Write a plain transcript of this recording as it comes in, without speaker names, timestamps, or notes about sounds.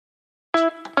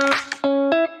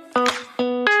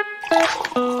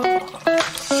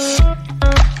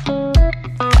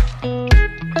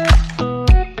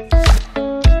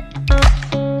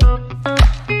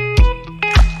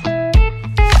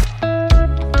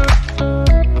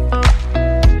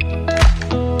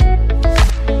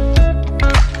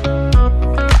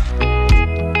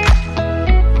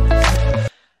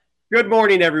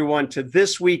morning, everyone, to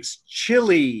this week's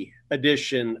chilly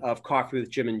edition of Coffee with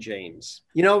Jim and James.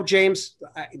 You know, James,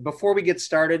 before we get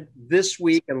started, this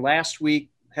week and last week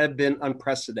have been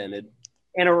unprecedented.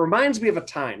 And it reminds me of a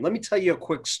time. Let me tell you a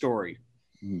quick story.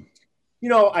 You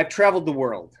know, I've traveled the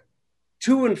world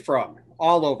to and from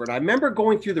all over. And I remember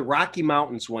going through the Rocky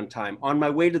Mountains one time on my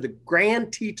way to the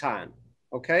Grand Teton.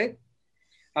 Okay.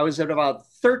 I was at about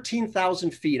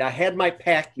 13,000 feet. I had my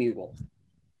pack mule.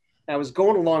 I was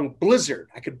going along blizzard.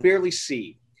 I could barely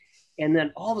see. And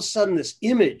then all of a sudden this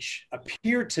image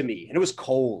appeared to me and it was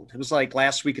cold. It was like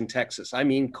last week in Texas. I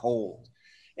mean, cold.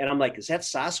 And I'm like, is that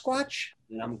Sasquatch?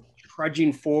 And I'm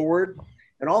trudging forward.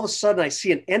 And all of a sudden I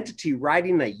see an entity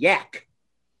riding a yak.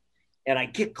 And I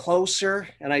get closer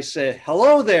and I say,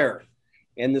 hello there.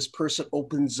 And this person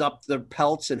opens up their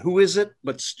pelts. And who is it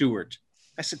but Stuart?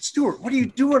 I said, Stuart, what are you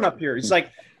doing up here? He's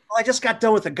like, well, I just got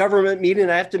done with a government meeting.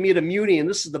 I have to meet a muni, and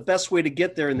this is the best way to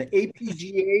get there. And the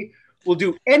APGA will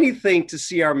do anything to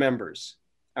see our members.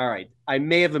 All right. I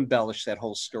may have embellished that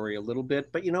whole story a little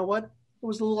bit, but you know what? It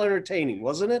was a little entertaining,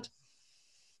 wasn't it?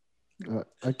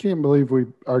 I can't believe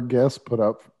our guest put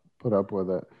up with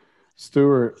it.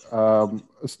 Stuart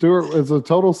is a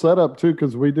total setup too,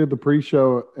 because we did the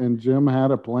pre-show and Jim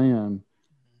had a plan,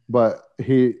 but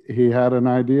he had an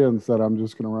idea and said, I'm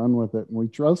just going to run with it. And we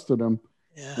trusted him.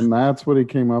 Yeah. And that's what he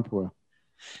came up with.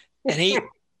 And he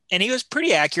was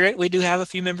pretty accurate. We do have a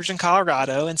few members in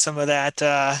Colorado and some of that,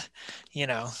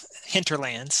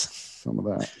 hinterlands. Some of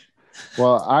that.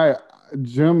 Well,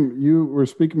 Jim, you were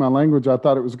speaking my language. I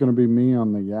thought it was going to be me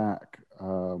on the yak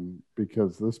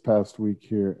because this past week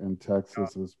here in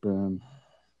Texas has been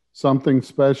something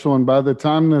special. And by the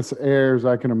time this airs,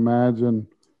 I can imagine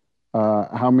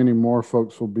how many more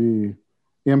folks will be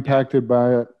impacted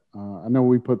by it. I know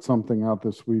we put something out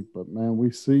this week, but man, we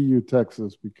see you,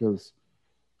 Texas, because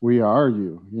we are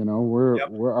you. You know,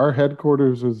 we're our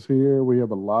headquarters is here. We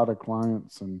have a lot of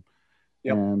clients and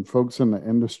folks in the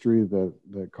industry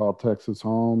that call Texas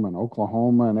home, and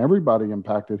Oklahoma, and everybody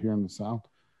impacted here in the South.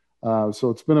 So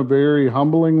it's been a very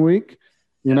humbling week.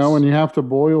 You know, when you have to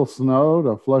boil snow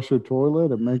to flush a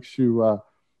toilet, it makes you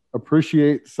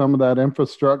appreciate some of that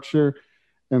infrastructure.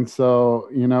 And so,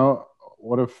 you know,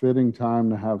 what a fitting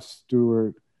time to have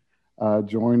Stuart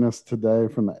join us today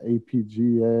from the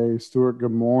APGA. Stuart,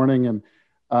 good morning. And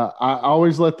I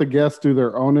always let the guests do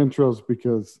their own intros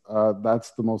because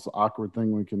that's the most awkward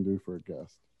thing we can do for a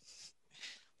guest.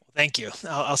 Thank you.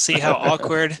 I'll see how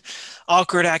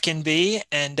awkward I can be.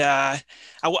 And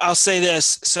I'll say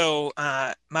this. So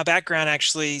my background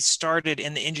actually started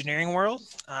in the engineering world.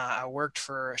 I worked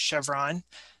for Chevron.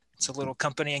 It's a little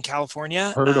company in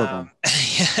California. Heard of them.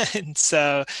 And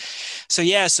so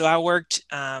I worked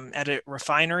at a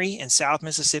refinery in South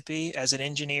Mississippi as an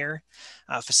engineer,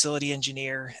 facility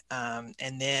engineer,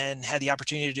 and then had the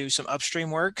opportunity to do some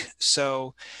upstream work.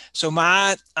 So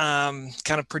my kind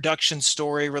of production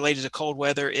story related to cold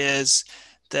weather is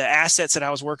the assets that I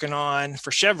was working on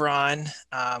for Chevron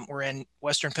were in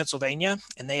Western Pennsylvania,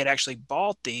 and they had actually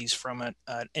bought these from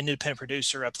an independent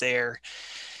producer up there.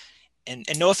 And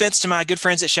no offense to my good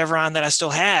friends at Chevron that I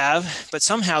still have, but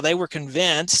somehow they were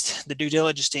convinced, the due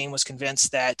diligence team was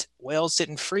convinced that wells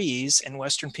didn't freeze in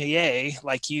Western PA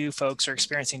like you folks are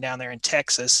experiencing down there in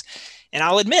Texas. And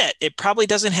I'll admit, it probably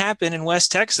doesn't happen in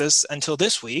West Texas until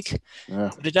this week,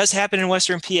 but it does happen in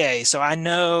Western PA. So I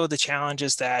know the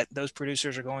challenges that those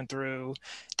producers are going through.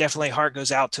 Definitely heart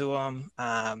goes out to them.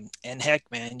 And heck,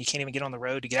 man, you can't even get on the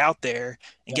road to get out there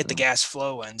and get the gas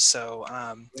flowing. So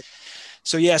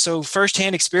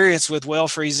firsthand experience with well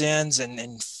freeze ins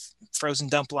and frozen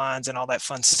dump lines and all that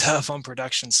fun stuff on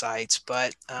production sites.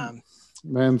 But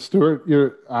man,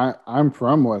 Stuart, I'm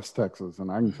from West Texas,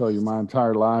 and I can tell you my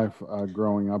entire life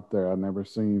growing up there, I've never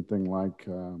seen anything like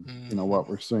what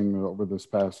we're seeing over this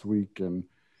past week, and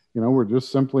we're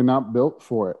just simply not built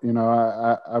for it.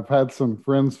 I've had some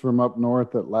friends from up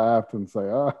north that laughed and say,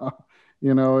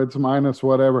 it's minus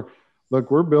whatever. Look,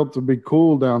 we're built to be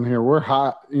cool down here. We're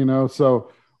hot,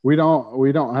 so we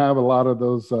don't have a lot of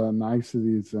those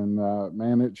niceties. And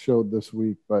man, it showed this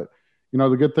week. But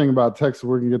the good thing about Texas,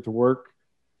 we're gonna get to work.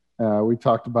 We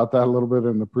talked about that a little bit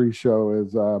in the pre-show.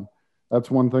 Is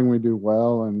that's one thing we do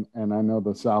well, and I know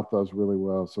the South does really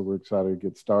well. So we're excited to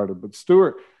get started. But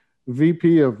Stuart,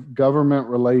 VP of Government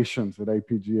Relations at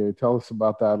APGA, tell us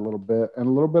about that a little bit, and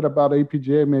a little bit about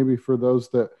APGA, maybe for those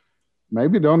that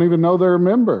maybe don't even know they're a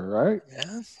member, right?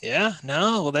 Yeah.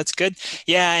 No, well, that's good.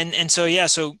 Yeah.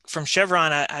 So from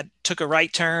Chevron, I took a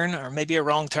right turn or maybe a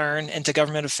wrong turn into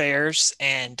government affairs.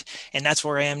 And that's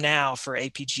where I am now for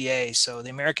APGA. So the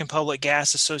American Public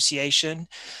Gas Association,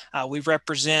 we like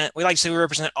to say we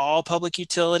represent all public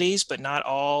utilities, but not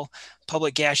all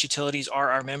public gas utilities are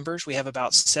our members. We have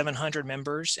about 700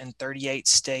 members in 38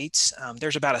 states.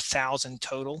 There's about 1,000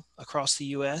 total across the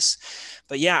U.S.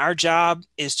 But yeah, our job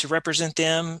is to represent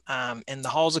them in the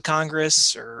halls of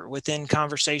Congress or within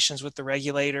conversations with the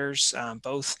regulators,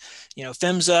 both,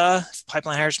 PHMSA,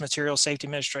 Pipeline Hazardous Materials Safety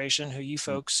Administration, who you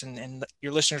folks and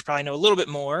your listeners probably know a little bit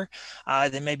more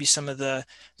than maybe some of the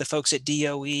folks at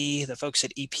DOE, the folks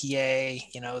at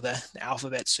EPA, the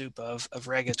alphabet soup of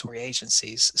regulatory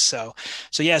agencies. So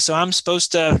I'm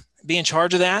supposed to be in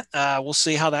charge of that. We'll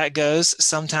see how that goes.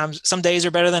 Sometimes, some days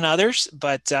are better than others,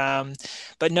 but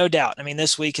no doubt. I mean,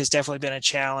 this week has definitely been a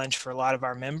challenge for a lot of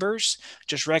our members,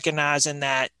 just recognizing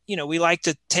that, we like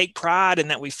to take pride in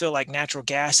that we feel like natural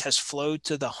gas has flowed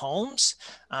to the homes.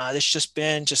 This just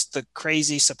been the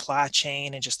crazy supply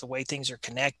chain and just the way things are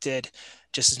connected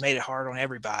just has made it hard on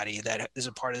everybody that is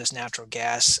a part of this natural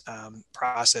gas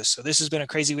process. So this has been a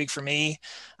crazy week for me.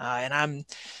 And I'm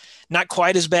not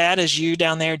quite as bad as you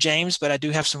down there, James, but I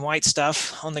do have some white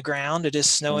stuff on the ground. It is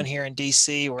snowing here in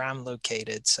DC where I'm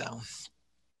located. So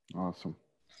awesome.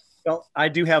 Well, I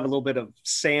do have a little bit of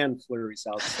sand flurries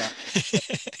outside.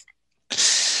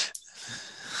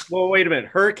 Well, wait a minute.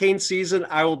 Hurricane season,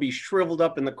 I will be shriveled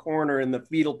up in the corner in the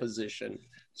fetal position,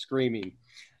 screaming.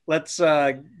 Let's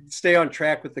stay on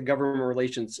track with the government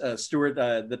relations. Stuart,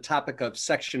 the topic of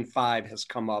Section 5 has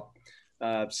come up.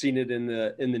 I've seen it in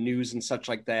the news and such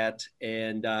like that.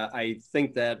 And I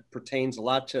think that pertains a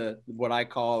lot to what I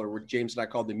call, or what James and I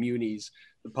call the munis,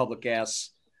 the public gas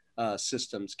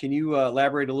systems. Can you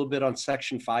elaborate a little bit on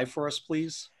Section 5 for us,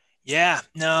 please? Yeah,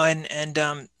 no,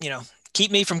 and keep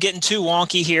me from getting too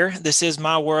wonky here. This is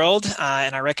my world,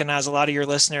 and I recognize a lot of your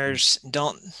listeners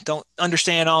don't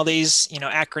understand all these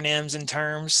acronyms and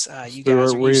terms. You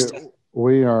guys are used to.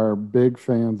 We are big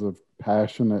fans of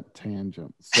passionate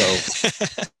tangents.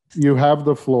 So you have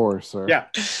the floor, sir. Yeah.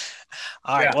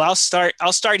 All right. Yeah. Well,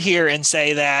 I'll start here and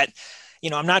say that,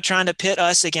 I'm not trying to pit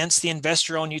us against the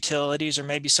investor-owned utilities or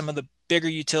maybe some of the bigger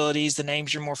utilities, the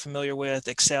names you're more familiar with,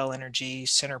 Xcel Energy,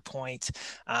 CenterPoint,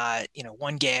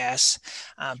 One Gas.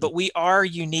 But we are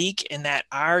unique in that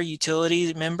our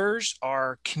utility members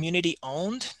are community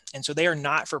owned. And so they are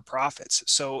not for profits.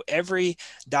 So every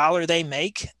dollar they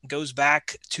make goes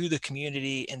back to the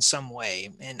community in some way.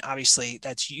 And obviously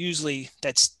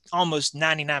that's almost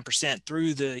 99%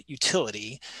 through the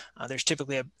utility. There's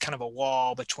typically a kind of a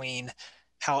wall between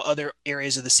how other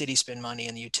areas of the city spend money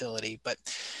and the utility. But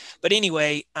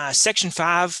anyway, Section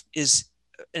 5 is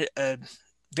a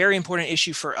very important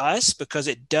issue for us because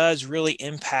it does really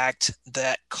impact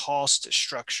that cost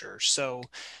structure. So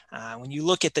when you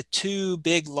look at the two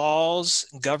big laws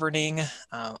governing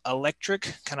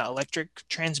electric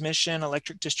transmission,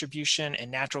 electric distribution, and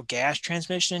natural gas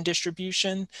transmission and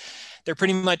distribution, they're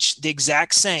pretty much the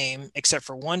exact same except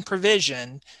for one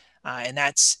provision, and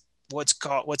that's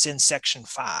what's in Section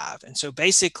 5. And so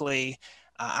basically,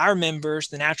 our members,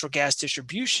 the natural gas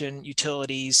distribution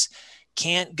utilities,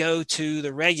 can't go to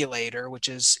the regulator, which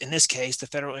is in this case the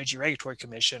Federal Energy Regulatory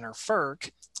Commission or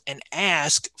FERC, and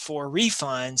ask for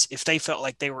refunds if they felt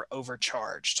like they were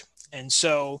overcharged. And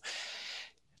so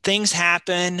things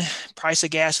happen, price of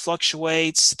gas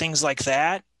fluctuates, things like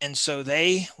that. And so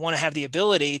they want to have the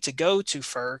ability to go to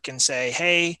FERC and say,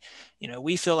 hey,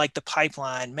 we feel like the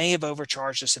pipeline may have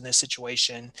overcharged us in this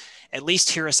situation. At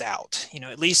least hear us out.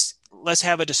 At least let's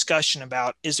have a discussion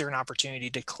about, is there an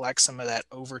opportunity to collect some of that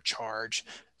overcharge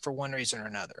for one reason or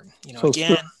another? So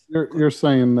again, you're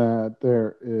saying that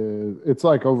it's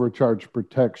like overcharge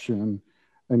protection.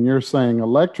 And you're saying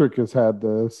electric has had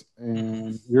this,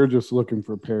 and you're just looking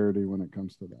for parity when it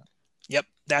comes to that. Yep,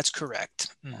 that's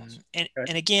correct. Awesome. And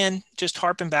again, just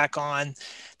harping back on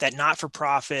that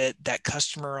not-for-profit, that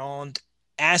customer-owned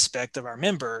aspect of our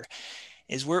member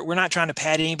is we're not trying to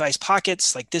pad anybody's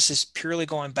pockets. Like, this is purely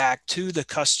going back to the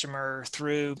customer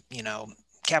through,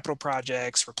 capital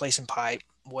projects, replacing pipe,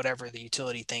 whatever the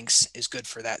utility thinks is good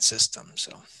for that system.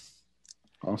 So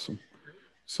awesome.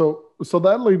 So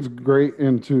that leads great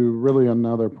into really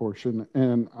another portion.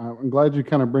 And I'm glad you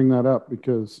kind of bring that up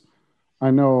because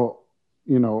I know,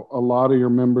 a lot of your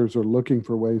members are looking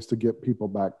for ways to get people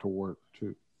back to work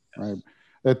too, right?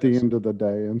 At the end of the day.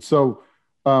 And so,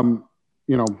 do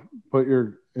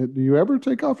you ever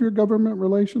take off your government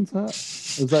relations hat?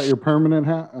 Is that your permanent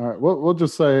hat? All right, we'll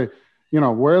just say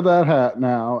wear that hat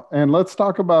now. And let's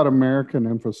talk about American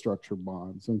infrastructure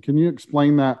bonds. And can you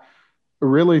explain that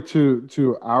really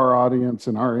to our audience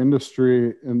and our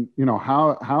industry? And,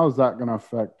 how is that going to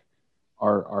affect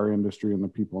our industry and the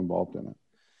people involved in it?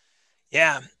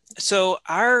 Yeah. So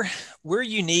we're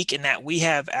unique in that we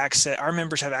have access, our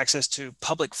members have access to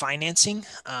public financing.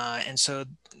 And so,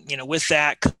 with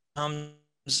that comes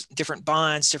different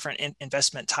bonds, different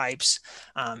investment types.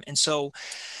 And so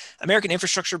American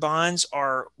infrastructure bonds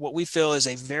are what we feel is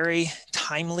a very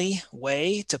timely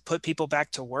way to put people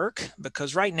back to work,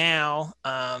 because right now,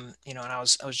 and I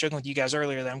was joking with you guys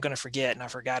earlier that I'm going to forget, and I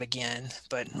forgot again,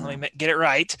 but let me get it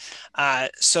right.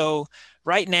 So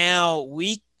right now,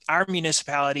 our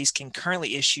municipalities can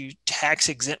currently issue tax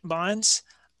exempt bonds.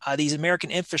 These American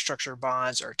infrastructure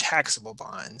bonds are taxable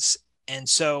bonds. And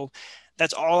so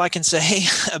that's all I can say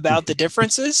about the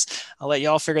differences. I'll let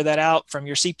y'all figure that out from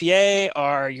your CPA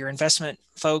or your investment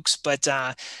folks. But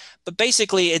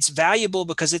basically, it's valuable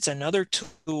because it's another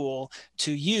tool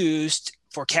to use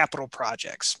for capital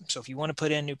projects. So if you want to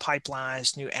put in new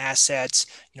pipelines, new assets,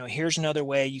 here's another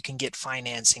way you can get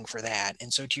financing for that.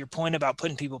 And so to your point about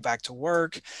putting people back to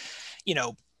work,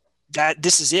 that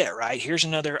this is it, right? Here's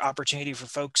another opportunity for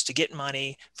folks to get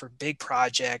money for big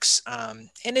projects. And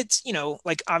it's,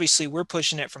 like obviously we're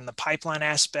pushing it from the pipeline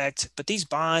aspect, but these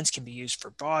bonds can be used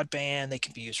for broadband. They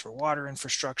can be used for water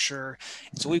infrastructure.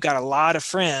 And so we've got a lot of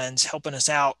friends helping us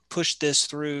out, push this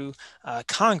through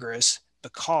Congress,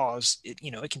 because it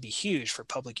can be huge for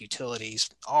public utilities,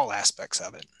 all aspects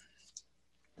of it.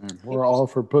 We're all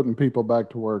for putting people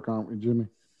back to work, aren't we, Jimmy?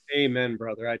 Amen,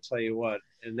 brother. I tell you what,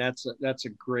 and that's a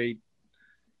great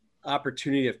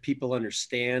opportunity if people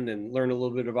understand and learn a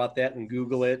little bit about that and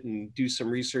Google it and do some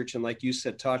research. And like you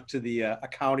said, talk to the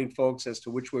accounting folks as to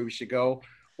which way we should go.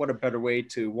 What a better way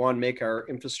to, one, make our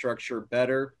infrastructure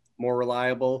better, more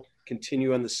reliable,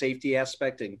 continue on the safety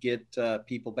aspect, and get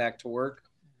people back to work.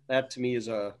 That to me is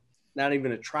not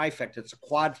even a trifecta, it's a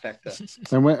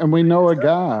quadfecta. And we know a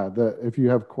guy that if you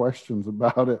have questions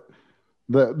about it,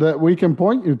 that we can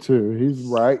point you to. He's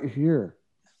right here.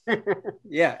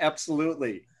 Yeah,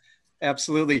 absolutely.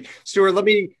 Absolutely. Stuart, let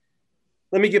me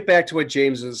get back to what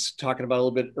James was talking about a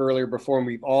little bit earlier before, and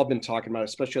we've all been talking about,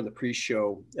 especially on the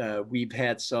pre-show. We've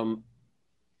had some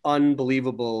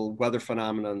unbelievable weather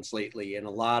phenomenons lately, and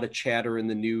a lot of chatter in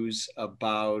the news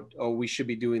about, we should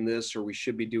be doing this or we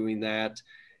should be doing that.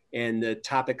 And the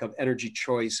topic of energy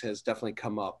choice has definitely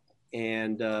come up.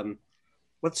 And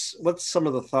what's some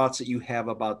of the thoughts that you have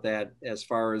about that as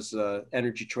far as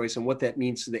energy choice and what that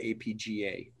means to the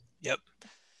APGA? Yep.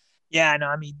 Yeah,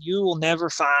 no, you will never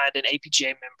find an APGA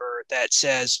member that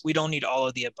says we don't need all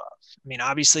of the above.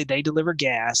 Obviously they deliver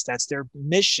gas. That's their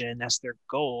mission. That's their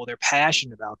goal. They're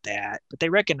passionate about that, but they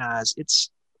recognize it's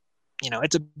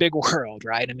a big world,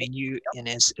 right? And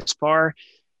as far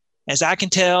as I can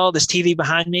tell, this TV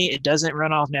behind me, it doesn't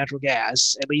run off natural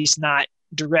gas, at least not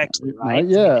directly, right?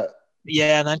 Not yet.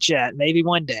 Yeah, not yet. Maybe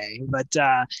one day,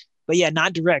 but yeah,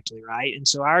 not directly, right? And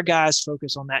so our guys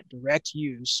focus on that direct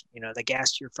use, the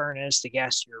gas to your furnace, the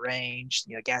gas to your range,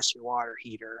 gas to your water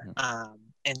heater.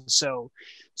 And so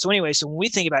anyway, so when we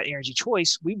think about energy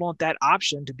choice, we want that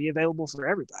option to be available for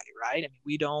everybody, right?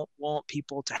 We don't want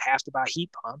people to have to buy heat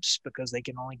pumps because they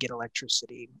can only get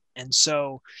electricity. And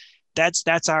so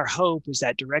that's our hope, is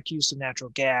that direct use of natural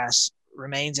gas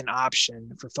remains an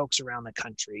option for folks around the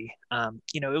country.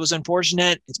 It was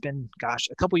unfortunate. It's been,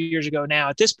 a couple of years ago now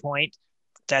at this point,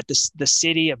 that the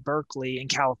city of Berkeley in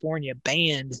California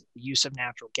banned the use of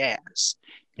natural gas.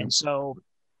 And so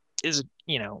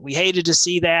we hated to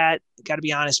see that. Got to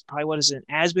be honest, probably wasn't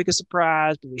as big a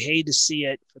surprise, but we hated to see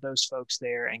it for those folks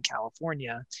there in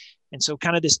California. And so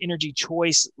kind of this energy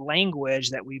choice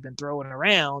language that we've been throwing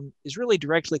around is really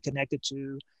directly connected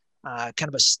to kind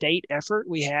of a state effort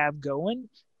we have going.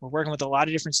 We're working with a lot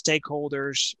of different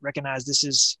stakeholders, recognize this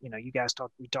is,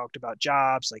 we talked about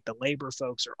jobs, like the labor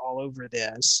folks are all over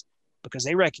this because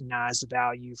they recognize the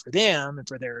value for them and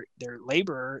for their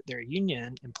labor, their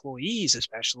union employees,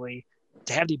 especially,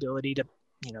 to have the ability to,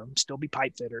 still be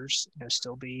pipe fitters,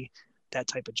 still be that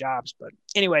type of jobs. But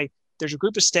anyway, there's a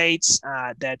group of states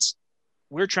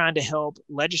we're trying to help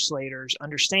legislators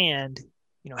understand,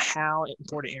 how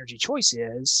important energy choice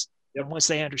is. Yep. And once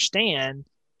they understand,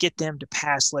 get them to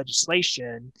pass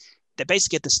legislation that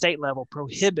basically at the state level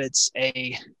prohibits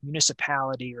a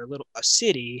municipality or a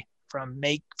city from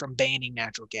banning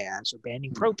natural gas or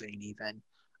banning propane even.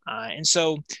 And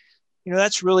so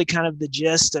that's really kind of the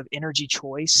gist of energy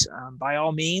choice. By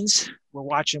all means, we're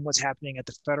watching what's happening at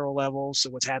the federal level. So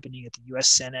what's happening at the U.S.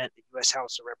 Senate, the U.S.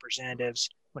 House of Representatives.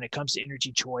 When it comes to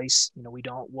energy choice, we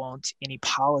don't want any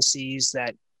policies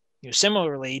that,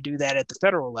 similarly do that at the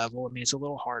federal level. I mean, it's a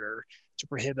little harder to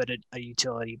prohibit a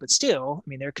utility, but still, I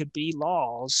mean, there could be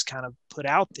laws kind of put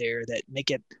out there that make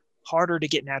it harder to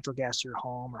get natural gas to your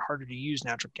home or harder to use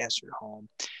natural gas to your home.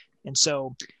 And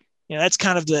so, that's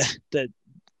kind of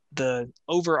the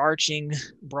overarching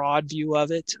broad view of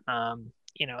it.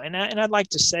 And I'd like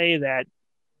to say that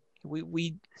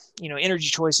we energy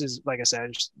choice is, like I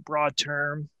said, just broad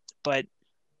term, but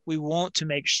we want to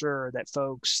make sure that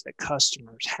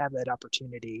customers have that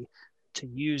opportunity to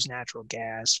use natural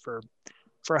gas for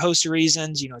a host of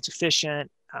reasons. It's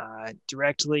efficient,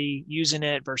 directly using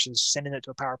it versus sending it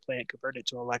to a power plant, convert it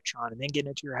to an electron, and then getting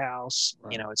it to your house.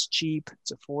 Right. It's cheap,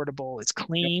 it's affordable, it's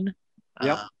clean.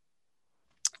 Yep.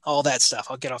 All that stuff.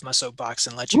 I'll get off my soapbox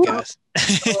and let you guys.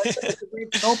 It's a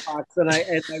great soapbox, and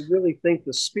I really think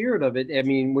the spirit of it. I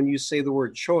mean, when you say the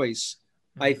word choice,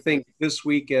 I think this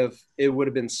week, if it would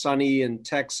have been sunny in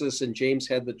Texas and James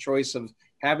had the choice of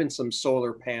having some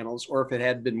solar panels, or if it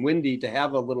had been windy, to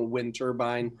have a little wind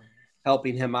turbine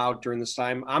helping him out during this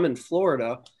time. I'm in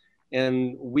Florida,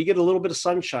 and we get a little bit of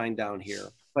sunshine down here,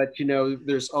 but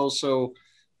there's also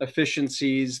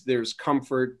efficiencies, there's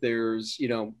comfort, there's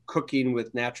cooking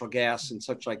with natural gas and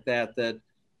such like that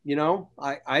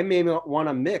I may want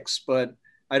to mix, but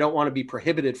I don't want to be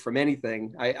prohibited from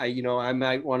anything. I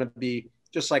might want to be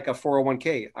just like a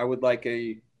 401k. I would like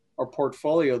a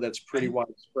portfolio that's pretty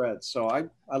widespread. So I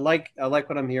like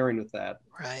what I'm hearing with that.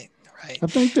 Right. I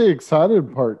think the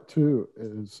excited part too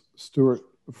is, Stuart,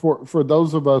 for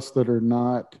those of us that are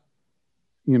not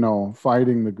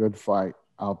fighting the good fight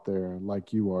out there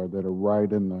like you are, that are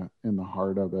right in the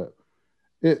heart of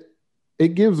it,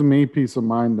 it gives me peace of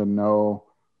mind to know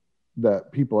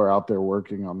that people are out there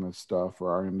working on this stuff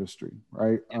for our industry,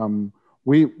 right?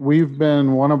 We've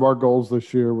been, one of our goals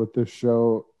this year with this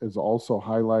show is also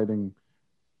highlighting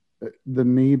the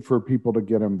need for people to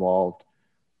get involved,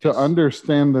 to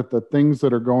understand that the things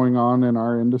that are going on in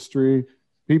our industry,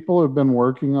 people have been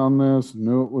working on this,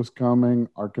 knew it was coming,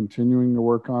 are continuing to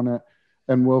work on it,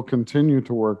 and will continue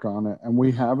to work on it. And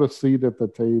we have a seat at the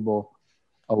table,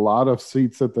 a lot of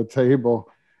seats at the table,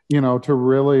 to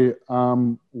really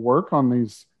work on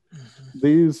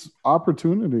these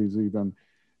opportunities even.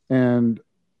 And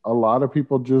a lot of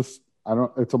people just,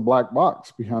 it's a black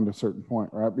box behind a certain point,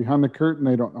 right? Behind the curtain,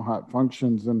 they don't know how it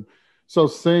functions. And so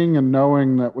seeing and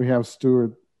knowing that we have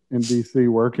Stuart in DC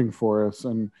working for us,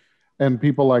 and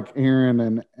people like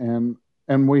Aaron, and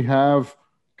we have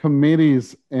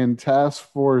committees and task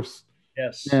force,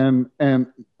 and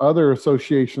other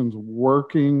associations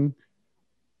working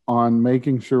on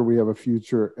making sure we have a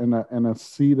future and a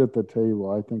seat at the table,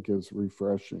 I think is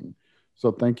refreshing.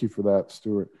 So thank you for that,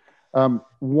 Stuart.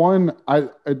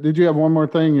 Did you have one more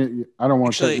thing? I don't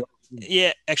want to.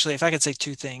 Yeah, actually, if I could say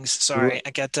two things. Sorry,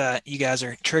 I got you guys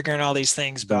are triggering all these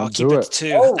things, but I'll keep it to two.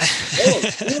 Do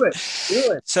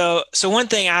it. So one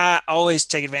thing I always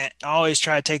try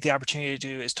to take the opportunity to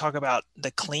do is talk about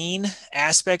the clean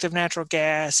aspect of natural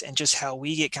gas, and just how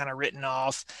we get kind of written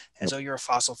off as, oh, you're a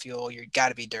fossil fuel, you got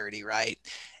to be dirty, right?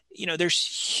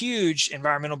 There's huge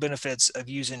environmental benefits of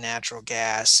using natural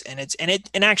gas, and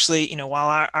actually,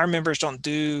 while our members don't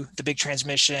do the big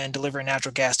transmission delivering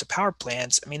natural gas to power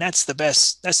plants, I mean, that's the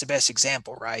best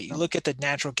example, right? You look at the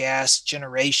natural gas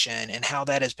generation and how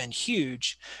that has been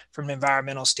huge from an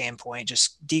environmental standpoint,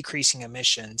 just decreasing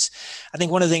emissions. I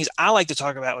think one of the things I like to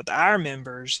talk about with our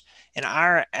members and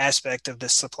our aspect of the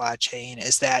supply chain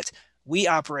is that we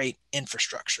operate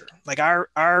infrastructure. Like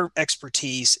our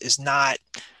expertise is not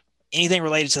anything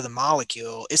related to the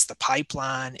molecule. It's the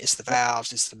pipeline, it's the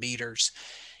valves, it's the meters.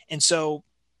 And so,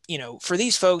 for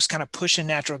these folks kind of pushing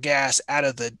natural gas out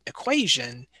of the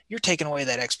equation, you're taking away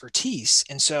that expertise.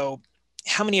 And so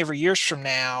how many ever years from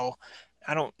now,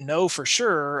 I don't know for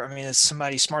sure. I mean,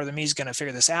 somebody smarter than me is going to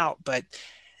figure this out, but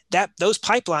those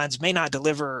pipelines may not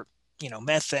deliver,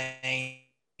 methane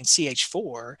and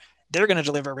CH4. They're going to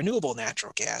deliver renewable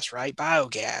natural gas, right?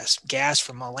 Biogas, gas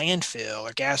from a landfill,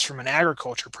 or gas from an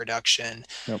agriculture production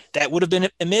that would have been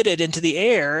emitted into the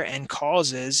air and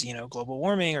causes, global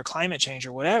warming or climate change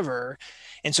or whatever.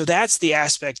 And so that's the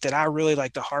aspect that I really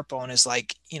like to harp on, is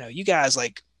like, you guys,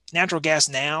 like, natural gas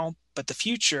now, but the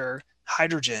future,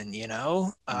 hydrogen,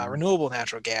 renewable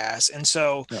natural gas. And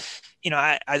so,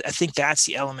 I think that's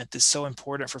the element that's so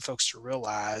important for folks to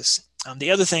realize.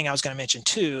 The other thing I was going to mention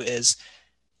too is,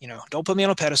 don't put me on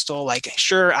a pedestal. Like,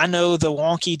 sure, I know the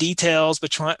wonky details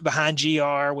behind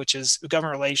GR, which is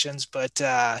government relations, but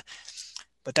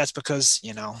that's because,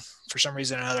 for some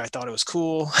reason or another, I thought it was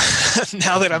cool.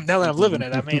 now that I'm living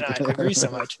it, I mean, I agree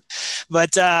so much,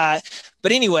 but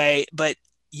anyway, but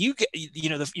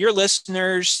your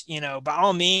listeners, by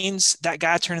all means, that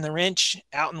guy turning the wrench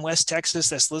out in West Texas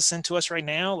that's listening to us right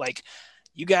now, like,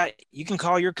 you can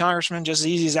call your congressman just as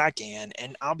easy as I can.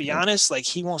 And I'll be honest, like,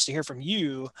 he wants to hear from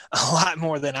you a lot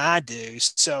more than I do.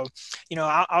 So,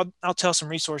 I'll tell some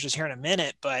resources here in a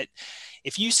minute, but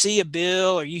if you see a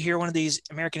bill or you hear one of these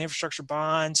American infrastructure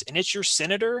bonds and it's your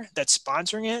senator that's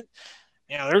sponsoring it,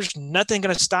 there's nothing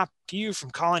going to stop you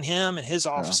from calling him and his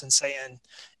office and saying,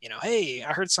 hey,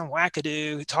 I heard some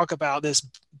wackadoo talk about this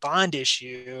bond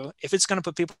issue. If it's going to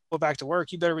put people back to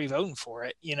work, you better be voting for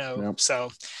it,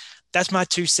 So that's my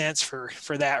 2 cents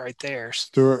for that right there.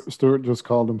 Stuart just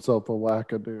called himself a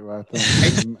wackadoo, I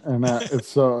think, and it's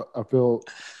so I feel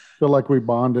like we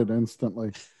bonded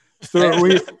instantly. Stuart,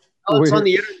 it's on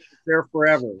the internet there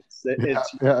forever.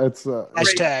 It's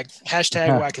hashtag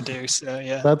wackadoo. So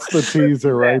yeah, that's the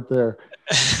teaser right there.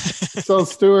 So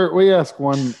Stuart, we ask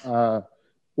one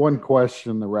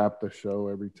question to wrap the show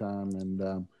every time,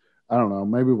 and I don't know,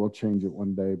 maybe we'll change it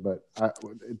one day, but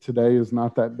today is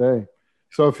not that day.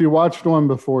 So if you watched one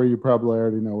before, you probably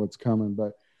already know what's coming.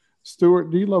 But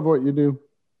Stuart, do you love what you do?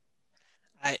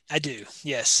 I do.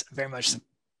 Yes, very much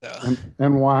so.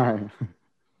 And why?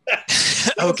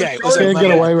 Okay. I can't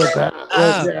get away with that.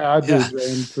 Yeah, I do,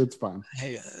 James. It's fine.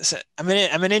 Hey, so I'm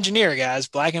an engineer, guys.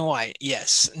 Black and white.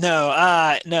 Yes.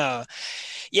 No. No.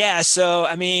 Yeah. So,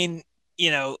 I mean,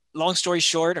 long story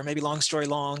short, or maybe long story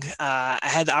long, I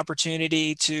had the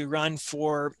opportunity to run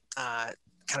for kind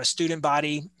of student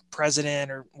body president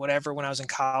or whatever when I was in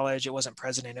college. It wasn't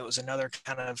president. It was another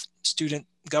kind of student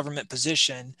government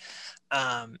position.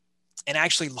 And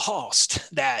actually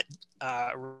lost that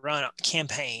run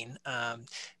campaign.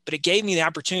 But it gave me the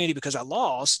opportunity, because I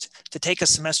lost, to take a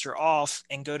semester off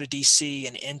and go to DC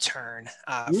and intern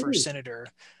for senator.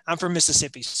 I'm from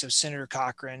Mississippi, so Senator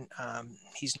Cochran,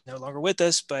 he's no longer with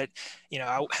us, but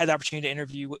I had the opportunity to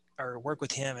interview or work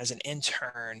with him as an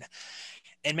intern.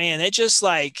 And man, it just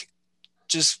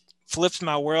flipped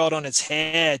my world on its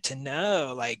head to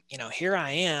know, here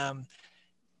I am,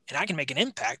 and I can make an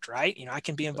impact, right? I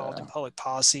can be involved in public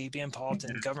policy, be involved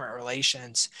in government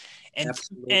relations. And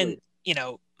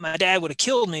my dad would have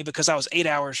killed me because I was 8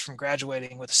 hours from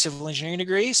graduating with a civil engineering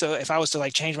degree. So if I was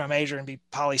to change my major and be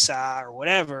poli-sci or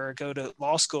whatever, go to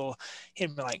law school,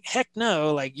 he'd be like, heck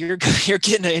no, you're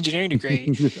getting an engineering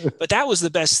degree. But that was the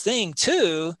best thing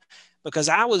too, because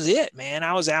I was it, man.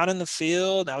 I was out in the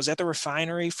field. I was at the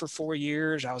refinery for 4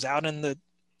 years. I was out in the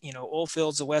oil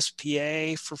fields of West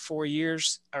PA for 4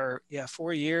 years.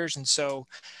 And so,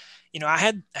 I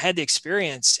had the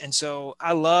experience. And so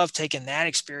I love taking that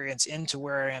experience into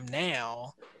where I am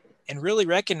now and really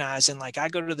recognizing, I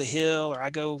go to the Hill or I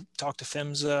go talk to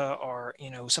PHMSA or,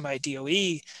 somebody at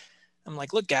DOE. I'm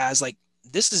like, look, guys,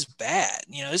 this is bad.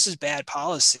 This is bad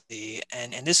policy.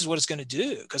 And this is what it's going to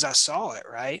do, because I saw it.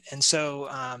 Right. And so,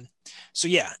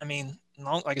 yeah, I mean,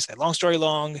 like I said, long story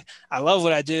long, I love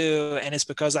what I do. And it's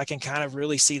because I can kind of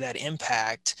really see that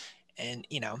impact and,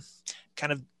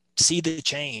 kind of see the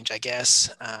change, I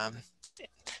guess.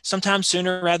 Sometimes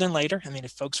sooner rather than later. I mean,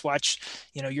 if folks watch,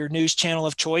 your news channel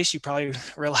of choice, you probably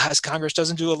realize Congress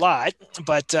doesn't do a lot,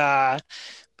 but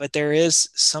there is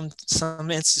some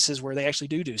instances where they actually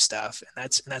do stuff. And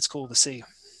that's cool to see.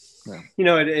 Yeah.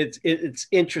 It's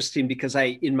interesting because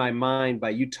in my mind,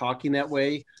 by you talking that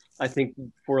way, I think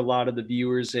for a lot of the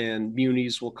viewers and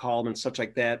munis will call them and such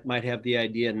like that might have the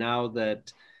idea now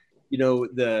that,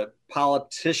 the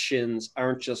politicians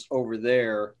aren't just over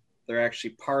there. They're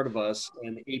actually part of us.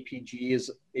 And the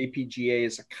APGA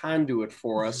is a conduit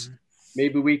for us.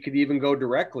 Maybe we could even go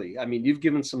directly. I mean, you've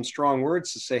given some strong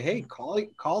words to say, hey,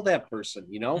 call that person,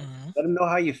 let them know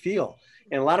how you feel.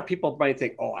 And a lot of people might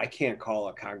think, oh, I can't call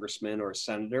a congressman or a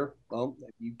senator. Well,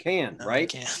 you can,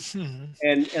 right? You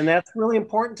can. And that's really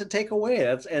important to take away.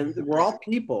 And we're all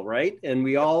people, right? And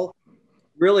we all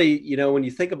really, when you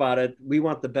think about it, we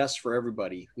want the best for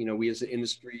everybody, we as an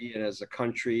industry and as a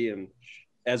country and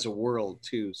as a world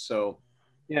too. So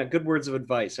yeah, good words of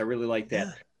advice. I really like that.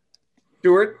 Yeah.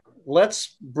 Stuart,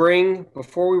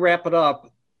 before we wrap it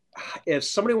up, if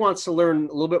somebody wants to learn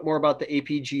a little bit more about the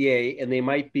APGA and they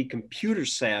might be computer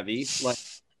savvy, like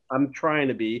I'm trying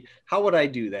to be, how would I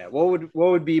do that? What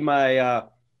would be my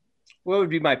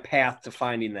path to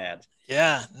finding that?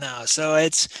 Yeah, no. So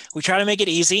we try to make it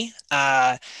easy.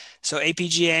 So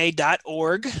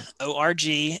apga.org,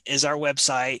 O-R-G is our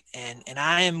website. And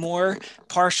I am more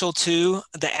partial to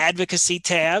the advocacy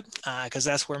tab because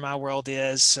that's where my world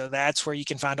is. So that's where you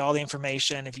can find all the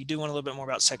information. If you do want a little bit more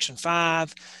about Section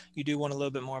 5, you do want a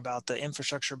little bit more about the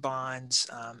infrastructure bonds.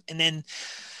 And then,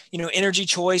 energy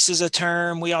choice is a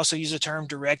term. We also use a term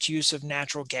direct use of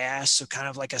natural gas. So kind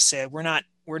of like I said, we're not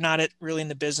really in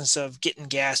the business of getting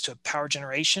gas to a power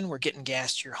generation. We're getting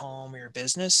gas to your home or your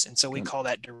business. And so we call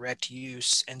that direct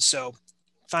use. And so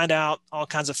find out all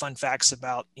kinds of fun facts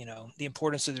about, the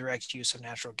importance of direct use of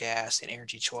natural gas and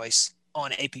energy choice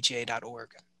on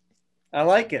apga.org. I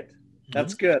like it.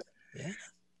 That's good. Yeah.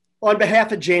 On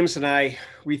behalf of James and I,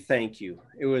 we thank you.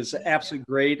 It was absolutely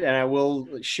great. And I will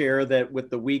share that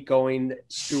with the week going,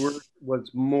 Stuart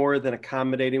was more than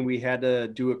accommodating. We had to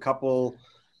do a couple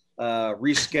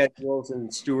reschedules,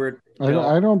 and Stuart.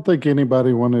 I don't think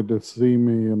anybody wanted to see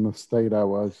me in the state I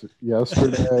was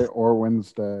yesterday or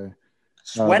Wednesday.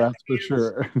 That's for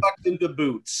sure. Tucked into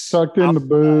boots. Tucked into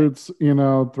boots,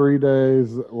 3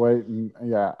 days waiting.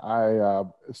 Yeah,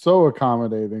 so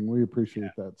accommodating. We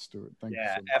appreciate that, Stuart. Thank you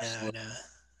so much. Absolutely.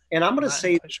 And I'm going to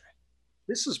say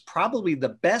this is probably the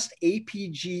best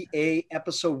APGA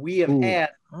episode we have had,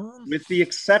 with the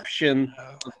exception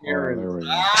of Aaron.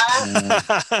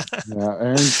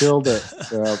 Aaron killed it.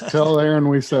 Tell Aaron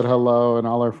we said hello, and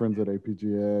all our friends at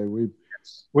APGA.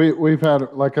 We've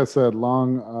had, like I said,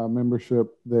 long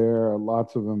membership there,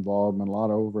 lots of involvement, a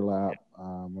lot of overlap.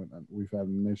 We've had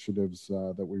initiatives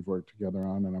that we've worked together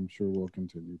on, and I'm sure we'll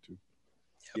continue to.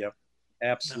 Yep,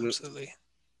 absolutely.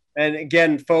 And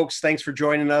again, folks, thanks for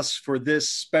joining us for this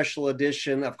special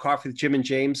edition of Coffee with Jim and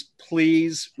James.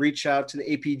 Please reach out to the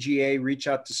APGA, reach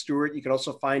out to Stuart. You can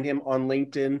also find him on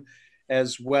LinkedIn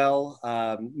as well.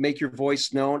 Make your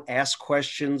voice known, ask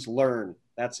questions, learn.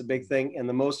 That's a big thing. And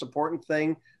the most important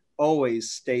thing,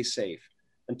 always stay safe.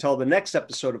 Until the next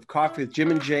episode of Coffee with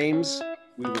Jim and James,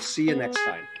 we will see you next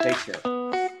time. Take care.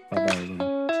 Bye-bye, everyone.